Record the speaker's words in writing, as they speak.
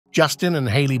Justin and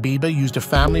Hailey Bieber used a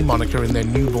family moniker in their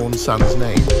newborn son's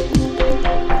name.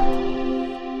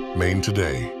 Maine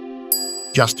today.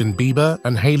 Justin Bieber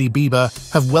and Hailey Bieber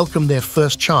have welcomed their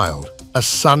first child, a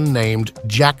son named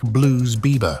Jack Blues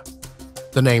Bieber.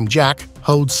 The name Jack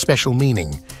holds special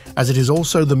meaning, as it is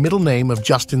also the middle name of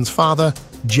Justin's father,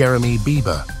 Jeremy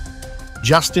Bieber.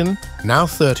 Justin, now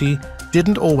 30,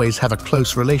 didn't always have a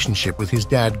close relationship with his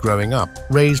dad growing up.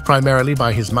 Raised primarily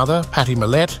by his mother, Pattie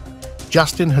Mallette,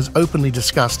 Justin has openly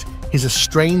discussed his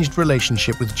estranged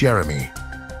relationship with Jeremy.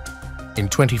 In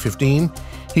 2015,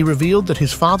 he revealed that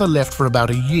his father left for about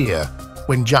a year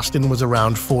when Justin was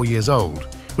around 4 years old,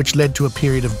 which led to a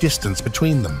period of distance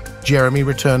between them. Jeremy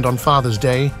returned on Father's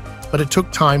Day, but it took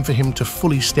time for him to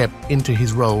fully step into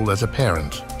his role as a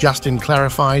parent. Justin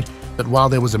clarified that while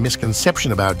there was a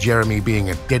misconception about Jeremy being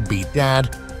a deadbeat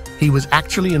dad, he was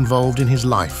actually involved in his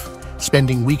life,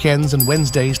 spending weekends and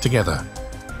Wednesdays together.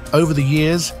 Over the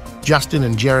years, Justin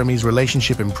and Jeremy's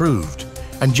relationship improved,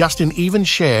 and Justin even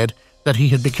shared that he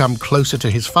had become closer to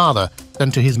his father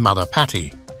than to his mother,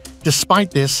 Pattie.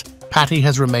 Despite this, Pattie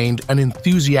has remained an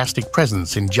enthusiastic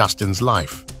presence in Justin's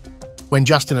life. When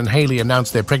Justin and Hailey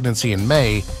announced their pregnancy in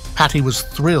May, Pattie was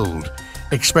thrilled,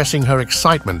 expressing her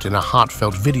excitement in a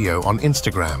heartfelt video on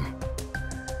Instagram.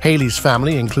 Hailey's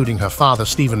family, including her father,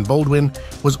 Stephen Baldwin,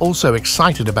 was also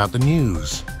excited about the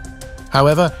news.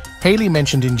 However, Hailey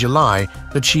mentioned in July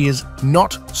that she is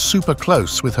not super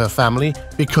close with her family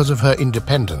because of her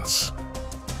independence.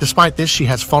 Despite this, she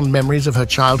has fond memories of her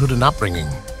childhood and upbringing.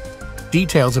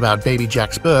 Details about baby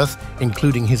Jack's birth,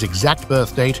 including his exact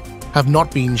birth date, have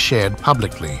not been shared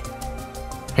publicly.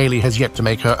 Hailey has yet to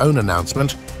make her own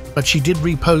announcement, but she did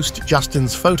repost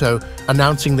Justin's photo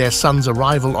announcing their son's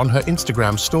arrival on her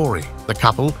Instagram story. The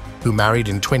couple, who married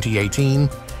in 2018,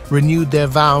 renewed their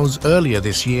vows earlier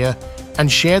this year and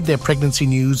shared their pregnancy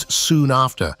news soon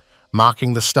after,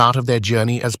 marking the start of their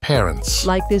journey as parents.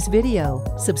 Like this video,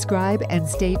 subscribe, and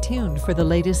stay tuned for the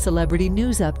latest celebrity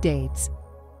news updates.